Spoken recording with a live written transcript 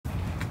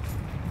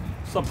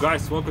What's up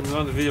guys, welcome to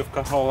another video of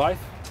Car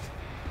Life.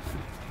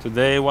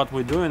 Today what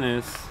we're doing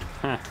is,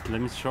 let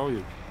me show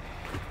you.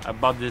 I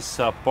bought this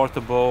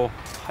portable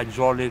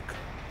hydraulic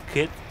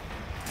kit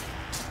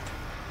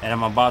and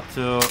I'm about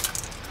to,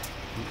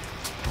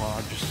 well,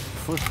 I just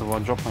first of all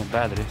drop my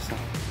battery, so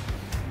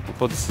I'll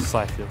put this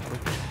aside real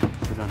quick.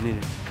 We don't need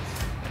it.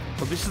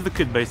 So this is the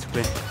kit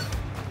basically.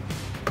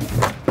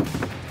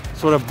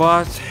 So what I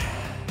bought,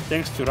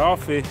 thanks to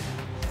Ralphie,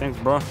 thanks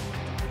bro.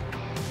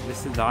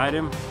 This is the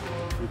item.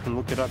 You can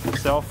look it up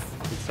yourself.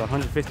 It's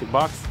 150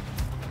 bucks.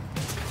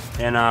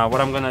 And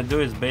what I'm gonna do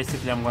is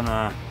basically I'm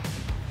gonna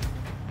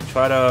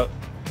try to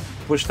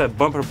push that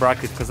bumper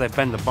bracket because I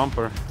bent the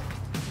bumper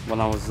when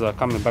I was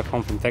coming back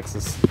home from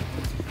Texas.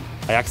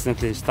 I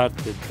accidentally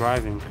started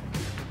driving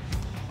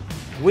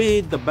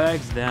with the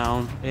bags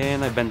down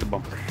and I bent the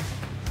bumper.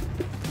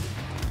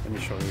 Let me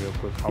show you real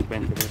quick how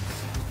bent it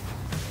is.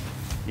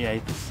 Yeah,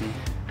 you can see.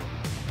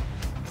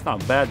 It's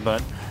not bad,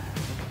 but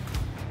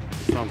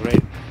it's not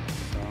great.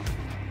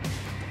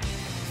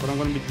 What I'm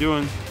gonna be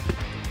doing,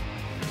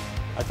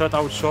 I thought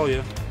I would show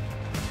you.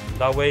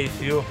 That way,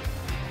 if you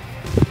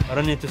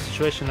run into a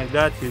situation like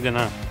that, you're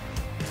gonna,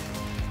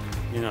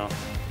 you know,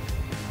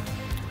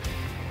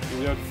 you'll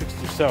be able to fix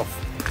it yourself.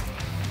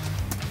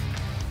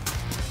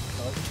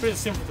 So it's pretty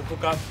simple to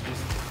hook up.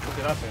 Just hook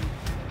it up and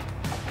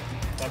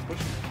start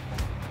pushing.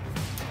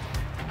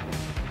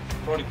 It's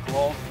pretty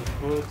close to the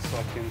hood, so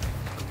I can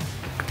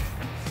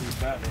see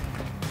better.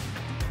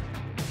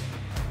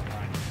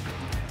 Alright,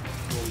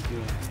 that's what we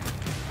do.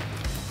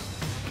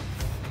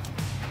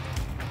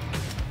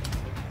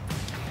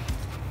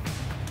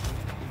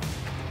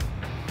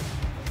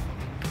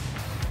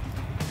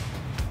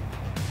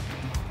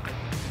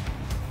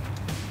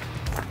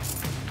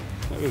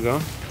 There we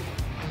go.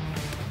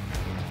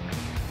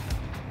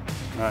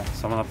 Alright,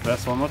 so I'm gonna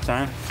press one more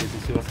time so you can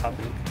see what's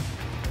happening.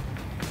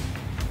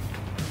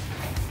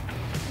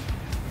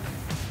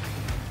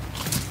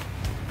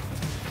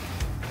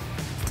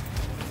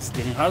 It's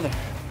getting harder.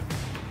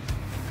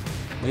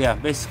 But yeah,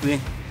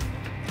 basically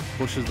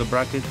pushes the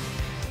bracket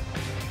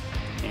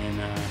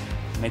and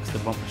makes the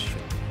bumper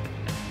straight.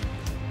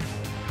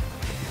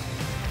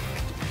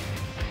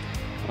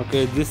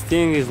 Okay, this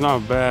thing is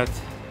not bad,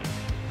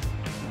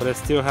 but I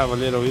still have a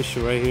little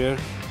issue right here,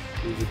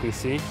 as you can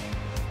see.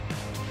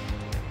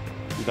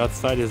 That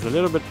side is a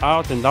little bit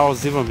out, and that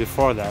was even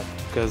before that,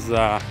 because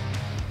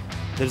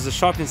there's a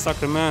shop in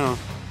Sacramento,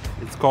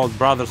 it's called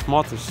Brothers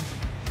Motors.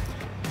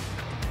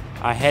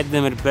 I had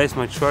them replace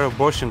my Toyota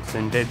bushings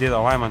and they did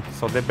alignment,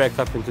 so they backed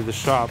up into the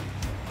shop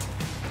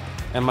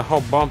and my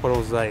whole bumper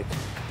was like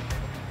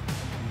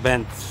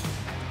bent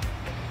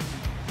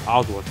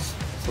outwards,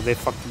 so they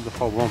fucked up the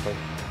whole bumper.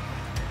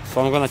 So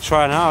I'm gonna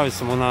try now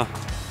is I'm gonna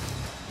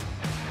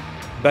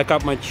back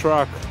up my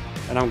truck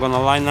and I'm gonna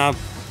line up.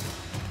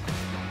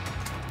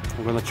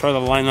 I'm gonna try to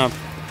line up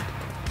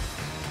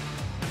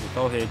the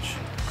tow hitch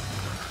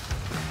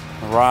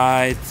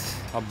right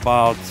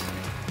about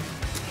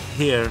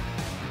here.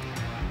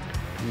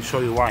 Let me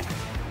show you why,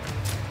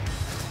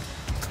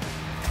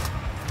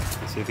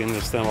 so you can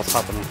understand what's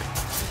happening.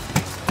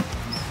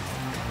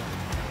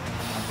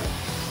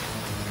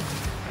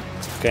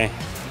 Okay,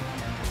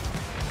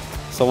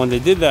 so when they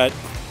did that,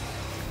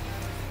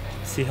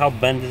 see how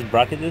bent this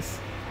bracket is?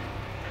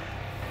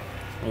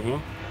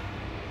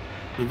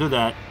 You do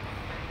that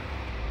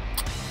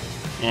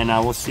and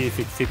we'll see if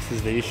it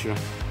fixes the issue.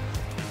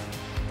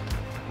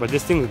 But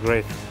this thing is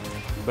great.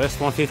 Best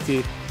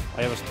 150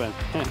 I ever spent.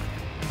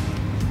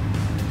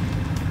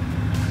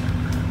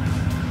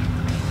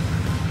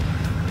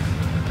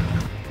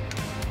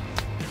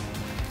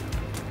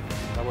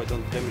 That way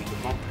don't damage the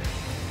bumper.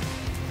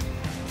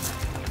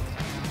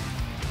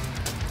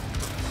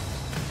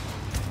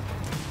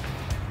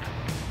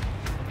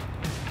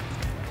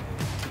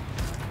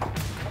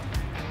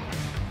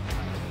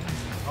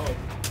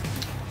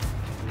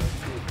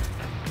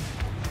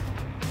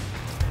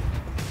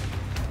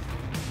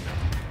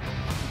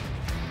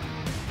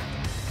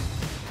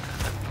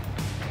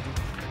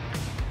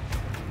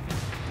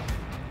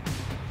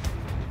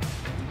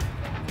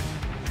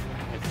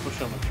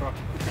 Push on the truck.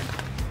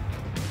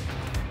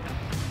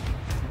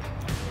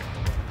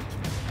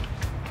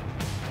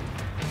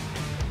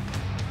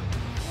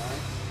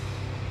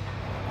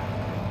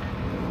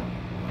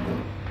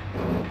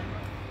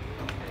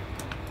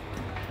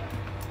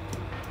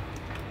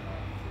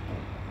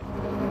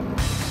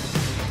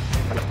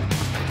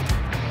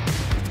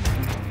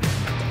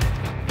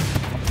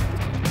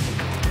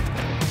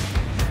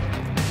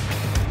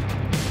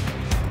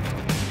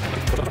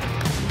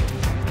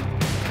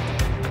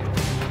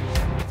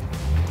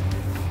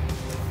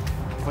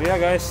 Well, yeah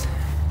guys,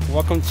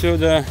 welcome to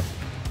the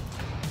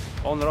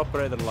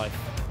owner-operator life.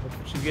 That's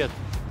what you get,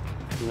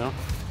 you know?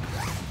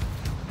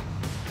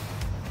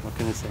 What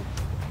can I say?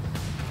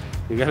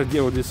 You gotta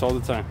deal with this all the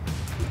time.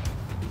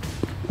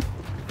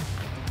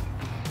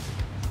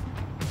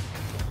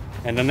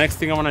 And the next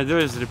thing I want to do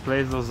is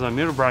replace those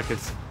mirror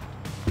brackets.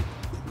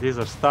 These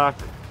are stock.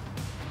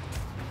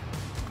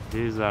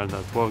 These are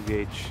the 12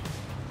 gauge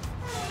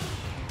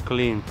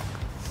clean.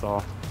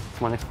 So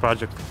it's my next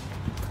project.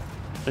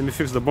 Let me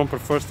fix the bumper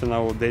first and I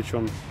will update you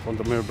on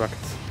the mirror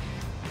brackets.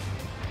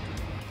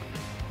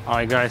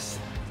 Alright guys,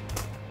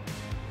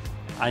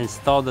 I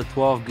installed the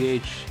 12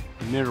 gauge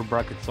mirror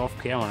brackets off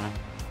camera.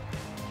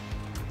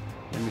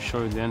 Let me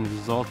show you the end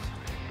result.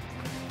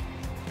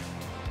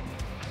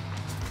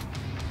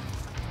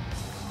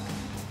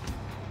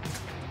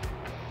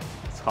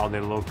 That's how they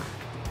look.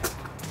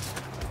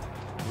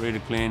 Really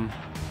clean.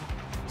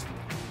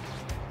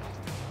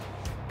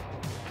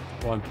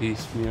 One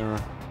piece mirror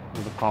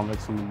with a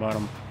convex on the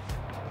bottom.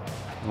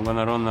 I'm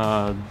gonna run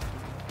a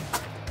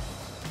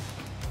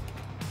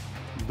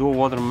dual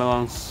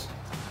watermelons.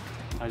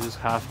 I just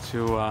have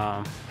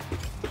to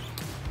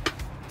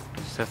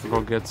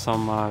go get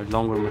some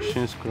longer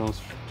machine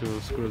screws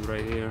to screw it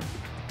right here,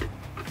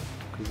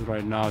 because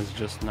right now it's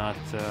just not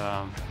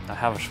I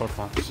have a short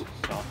one, so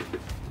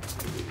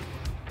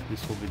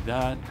this will be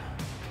that,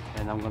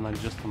 and I'm gonna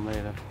adjust them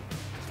later.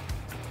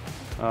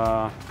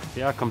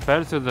 Yeah,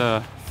 compared to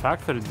the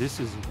factory, this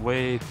is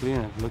way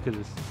cleaner. Look at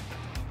this,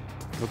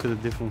 look at the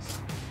difference.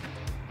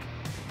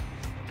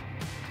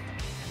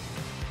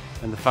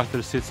 And the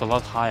factory sits a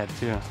lot higher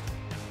too.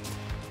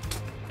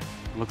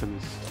 Look at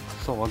this,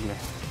 so ugly.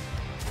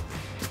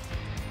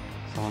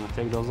 So I'm gonna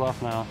take those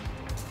off now.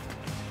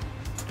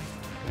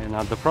 And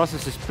the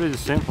process is pretty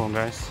simple,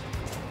 guys.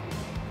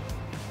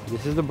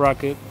 This is the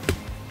bracket,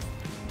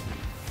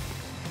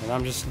 and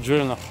I'm just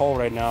drilling a hole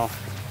right now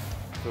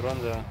to run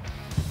the.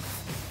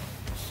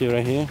 See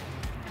right here.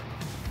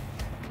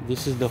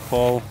 This is the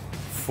hole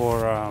for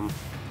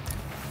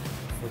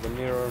the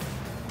mirror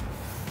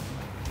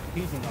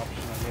heating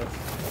option, I guess.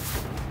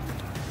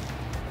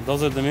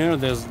 Those are the mirror.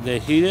 They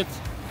heat it.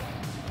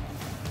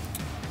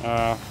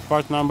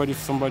 Part number if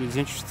somebody's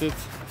interested.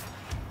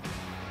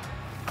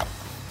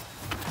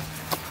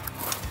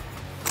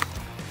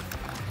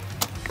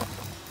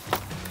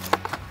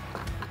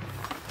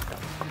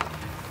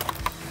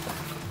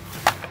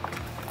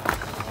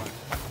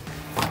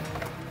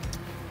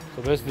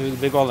 So basically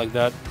they go like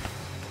that.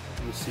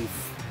 Let me see.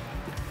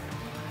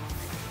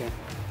 Okay.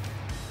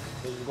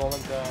 They go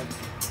like that.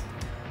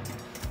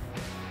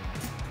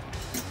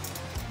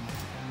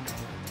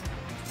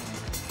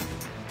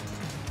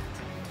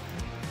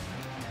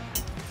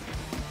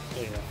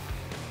 There you go.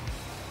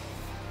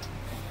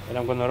 And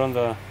I'm gonna run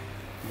the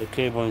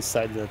cable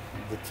inside the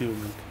tube.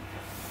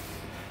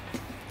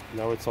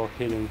 Now it's all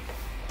hidden.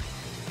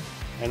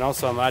 And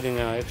also I'm adding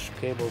an extra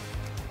cable,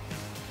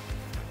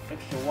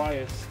 extra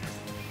wires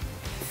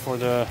for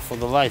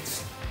the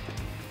lights.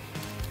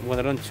 I'm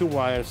gonna run 2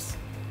 wires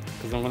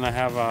because I'm gonna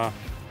have a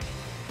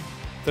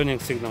turning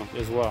signal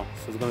as well.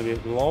 So it's gonna be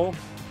low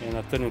and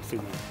a turning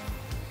signal.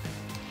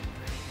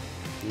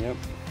 Yep.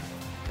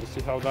 Let's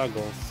see how that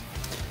goes.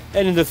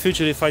 And in the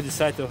future, if I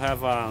decide to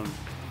have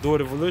dual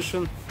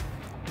revolution,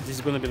 this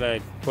is gonna be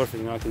like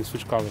perfect. Now I can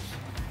switch colors.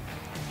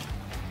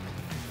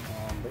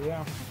 But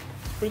yeah,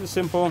 it's pretty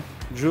simple.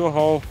 Drill a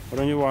hole,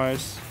 run your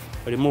wires,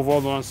 remove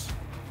old ones,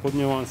 put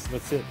new ones.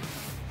 That's it.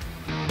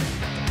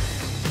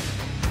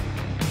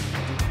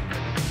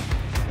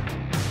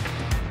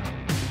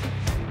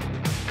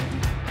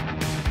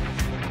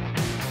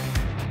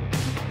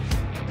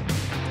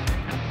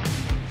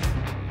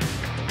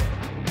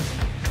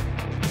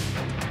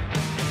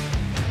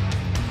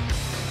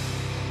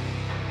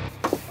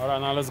 Alright,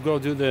 now let's go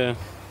do the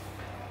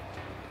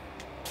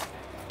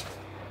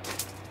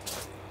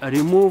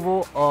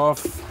removal of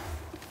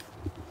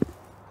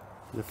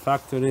the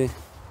factory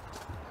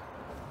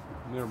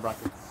mirror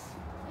brackets.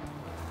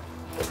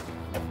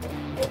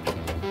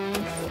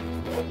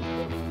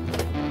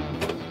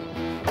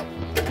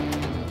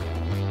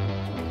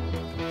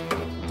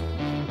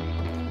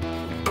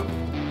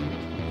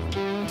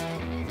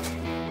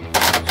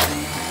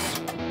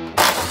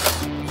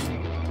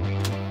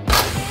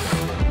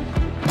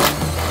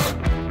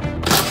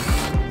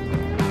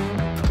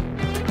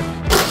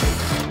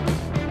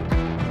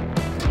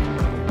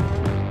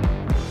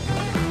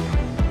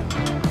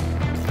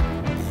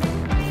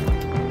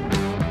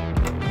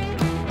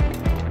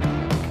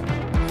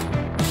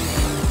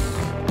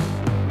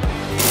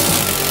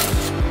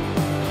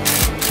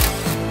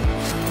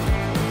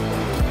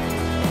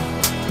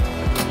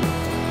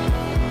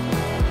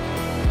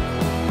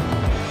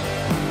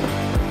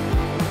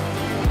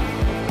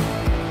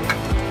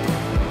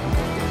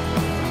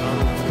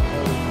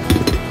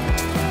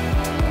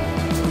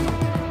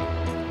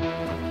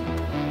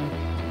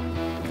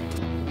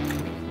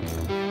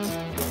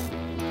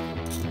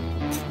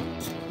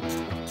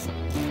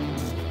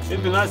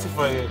 It'd be nice if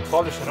I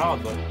polish it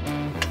out, but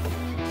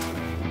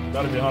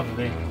that'll be hard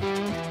today.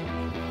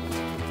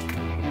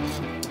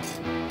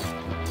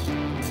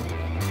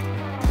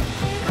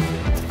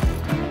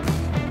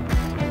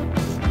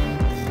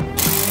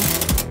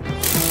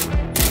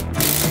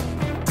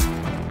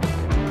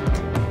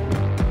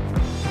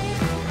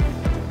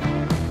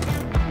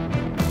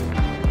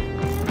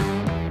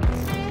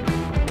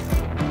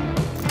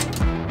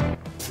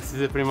 This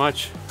is it pretty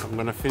much. I'm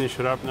gonna finish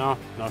it up now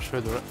and I'll show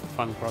you the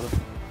final product.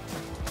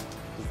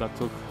 That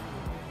took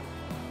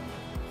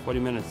 40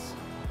 minutes.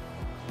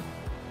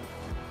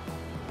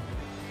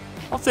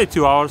 I'll say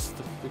 2 hours.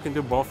 We can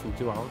do both in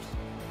 2 hours.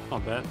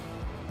 Not bad.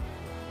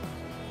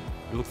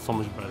 It looks so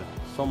much better.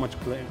 So much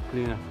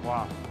cleaner.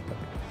 Wow.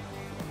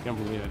 Can't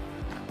believe it.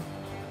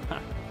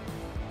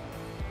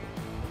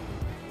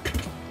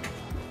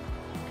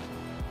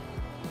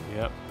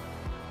 Yep.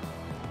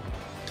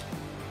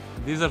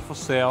 These are for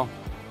sale.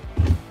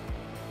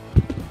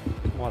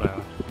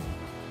 Whatever.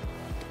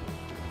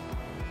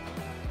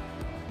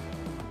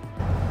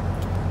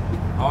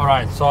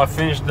 Alright, so I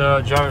finished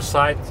the driver's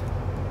side.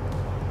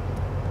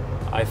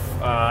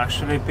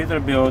 Actually,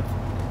 Peterbilt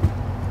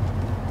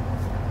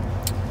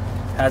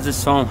has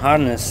its own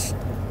harness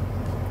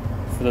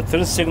for the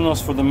turn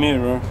signals for the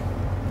mirror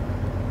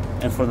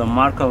and for the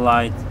marker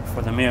light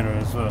for the mirror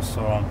as well.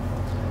 So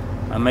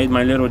I made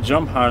my little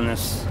jump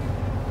harness.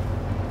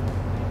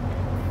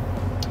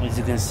 As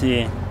you can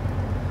see,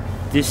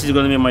 this is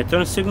going to be my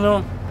turn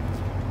signal,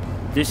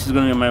 this is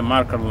going to be my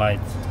marker light.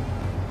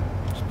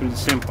 It's pretty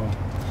simple.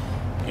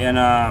 And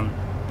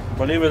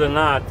believe it or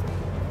not,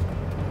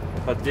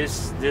 but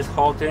this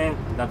whole thing,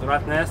 that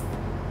rat nest,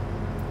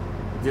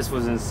 this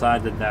was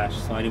inside the dash,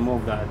 so I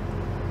removed that.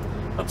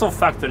 That's all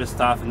factory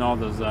stuff, and all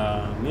those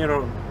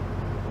mirror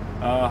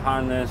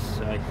harness,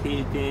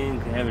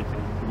 heating,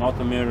 everything,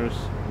 motor mirrors.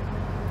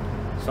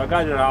 So I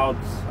got it out,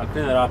 I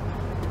cleaned it up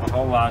a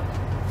whole lot.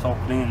 It's all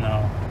clean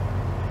now.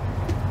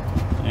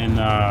 And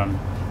I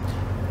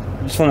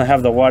just want to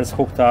have the wires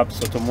hooked up,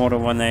 so tomorrow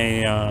when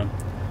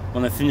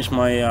I finish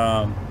my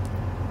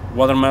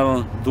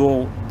watermelon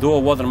dual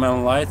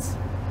watermelon lights,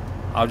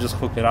 I'll just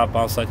hook it up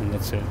outside and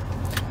that's it.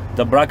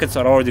 The brackets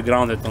are already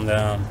grounded on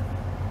the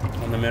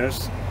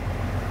mirrors.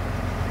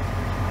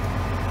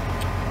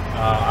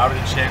 I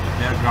already checked that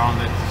they're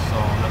grounded, so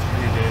that's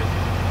pretty good.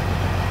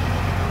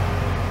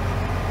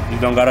 You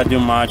don't gotta do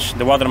much.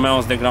 The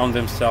watermelons, they ground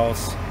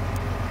themselves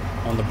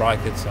on the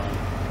brackets, so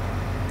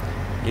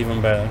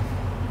even better.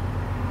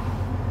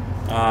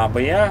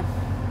 But yeah,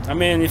 I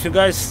mean, if you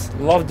guys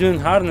love doing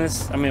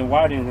harness, I mean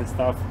wiring and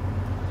stuff,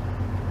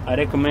 I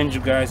recommend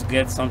you guys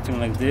get something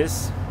like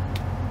this.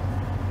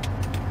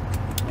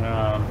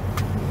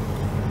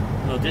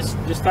 So this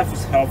stuff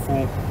is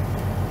helpful.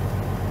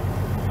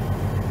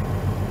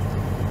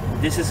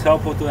 This is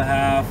helpful to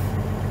have.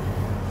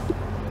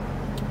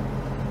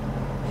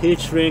 Heat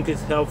shrink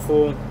is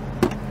helpful,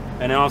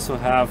 and I also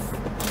have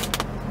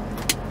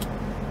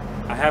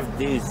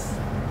these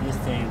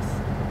things.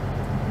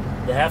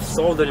 They have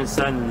solder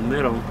inside in the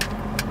middle,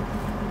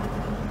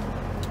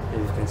 as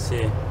you can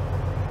see.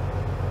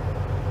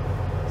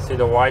 See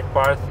the white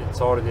part?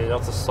 It's already,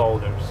 that's a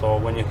solder. So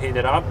when you heat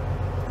it up,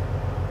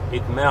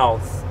 it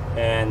melts,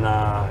 and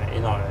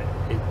you know,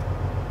 it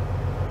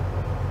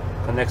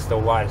connects the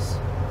wires.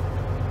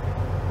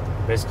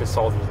 Basically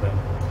solders them.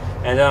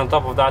 And then on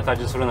top of that, I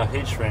just run a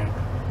heat shrink,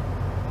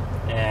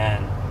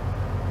 and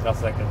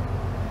that's like a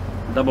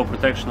double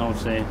protection, I would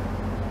say.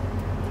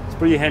 It's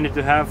pretty handy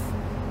to have.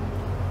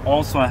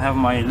 Also, I have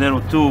my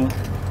little tool.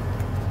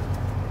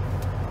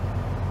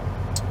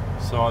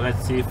 So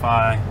let's see if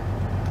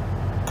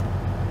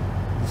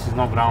this is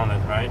not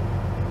grounded, right?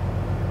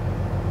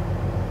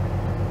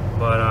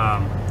 But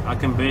I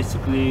can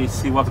basically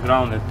see what's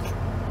grounded.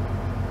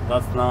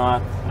 That's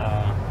not.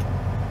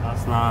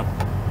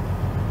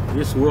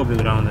 This will be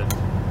grounded.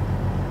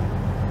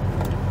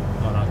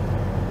 Hold on.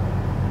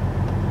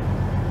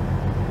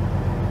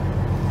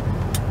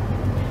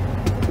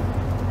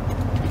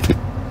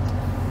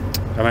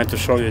 I meant to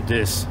show you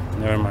this.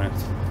 Never mind.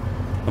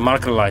 The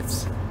marker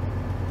lights.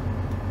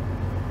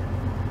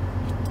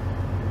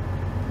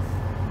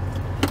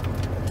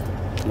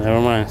 Never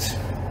mind.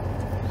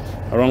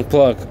 A wrong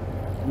plug.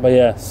 But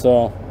yeah,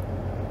 so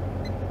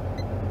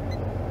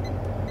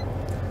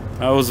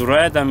I was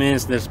red, that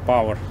means there's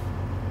power.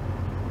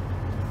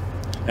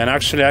 And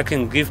actually I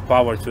can give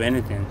power to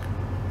anything,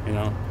 you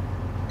know.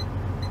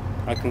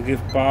 I can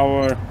give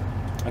power,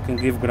 I can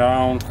give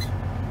ground.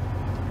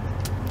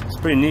 It's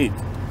pretty neat.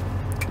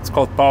 It's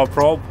called Power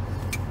Probe.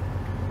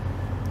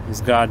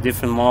 It's got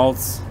different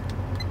modes.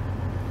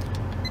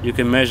 You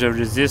can measure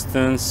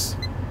resistance,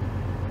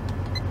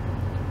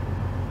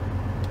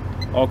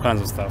 all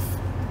kinds of stuff.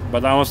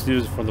 But I mostly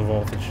use it for the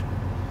voltage.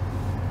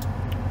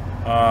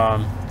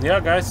 Yeah,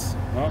 guys,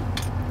 well,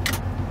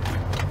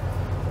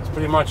 that's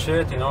pretty much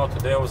it. You know,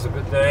 today was a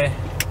good day.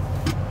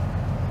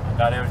 I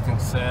got everything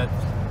set.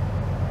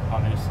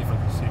 Let me see if I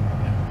can see it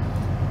again.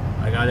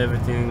 I got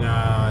everything.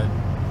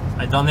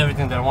 I done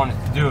everything that I wanted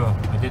to do.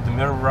 I did the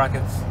mirror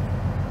brackets.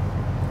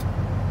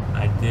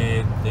 I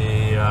did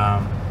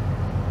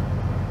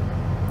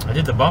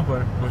the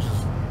bumper, which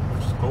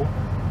is cool.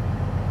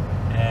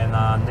 And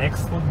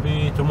next would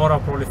be tomorrow.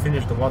 I'll probably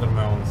finish the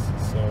watermelons.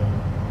 So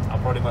I'm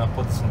probably gonna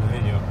put this in the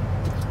video.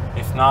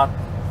 If not,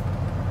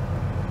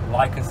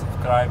 like and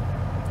subscribe,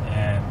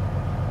 and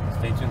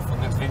stay tuned for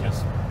next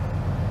videos.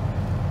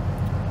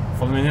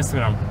 Follow me on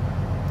Instagram.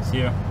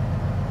 See ya.